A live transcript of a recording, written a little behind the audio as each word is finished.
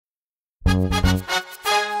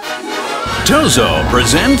Tosoh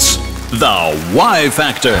presents the Y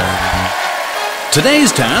Factor.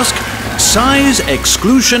 Today's task,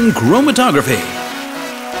 size-exclusion chromatography.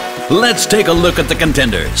 Let's take a look at the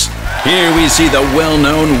contenders. Here we see the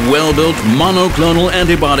well-known, well-built monoclonal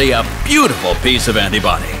antibody, a beautiful piece of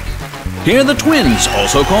antibody. Here the twins,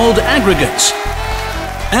 also called aggregates.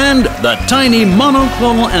 And the tiny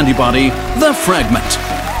monoclonal antibody, the fragment.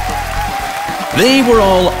 They were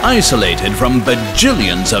all isolated from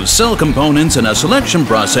bajillions of cell components in a selection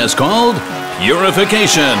process called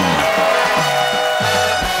purification.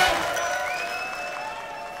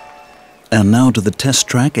 And now to the test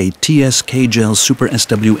track, a TSKgel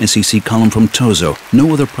SEC column from Tosoh.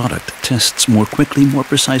 No other product tests more quickly, more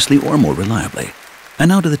precisely, or more reliably. And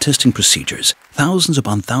now to the testing procedures. Thousands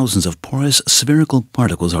upon thousands of porous spherical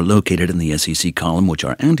particles are located in the SEC column, which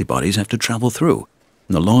our antibodies have to travel through.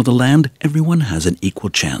 In the law of the land, everyone has an equal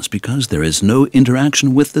chance because there is no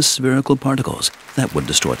interaction with the spherical particles. That would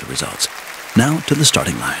distort the results. Now to the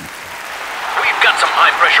starting line. We've got some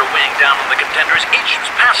high pressure weighing down on the contenders, each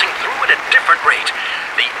is passing through at a different rate.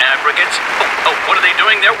 The aggregates, what are they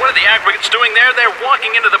doing there? What are the aggregates doing there? They're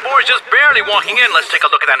walking into the pores, just barely walking in. Let's take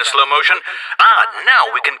a look at that in slow motion.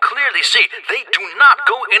 Now we can clearly see they do not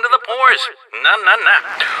go into the pores. Nah.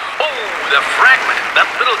 Oh, the fragment. That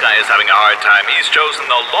little guy is having a hard time. He's chosen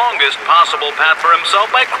the longest possible path for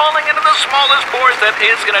himself by crawling into the smallest pores. That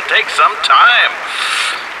is going to take some time.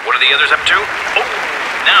 What are the others up to?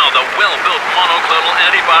 Now the well-built monoclonal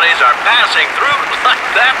antibodies are passing through like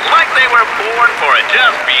that, like they were born for it.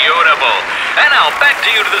 Just beautiful. And now back to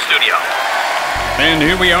you to the studio. And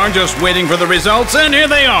here we are just waiting for the results, and here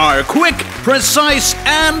they are. Quick, precise,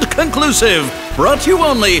 and conclusive. Brought to you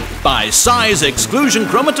only by Size-Exclusion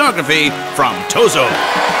Chromatography from Tosoh.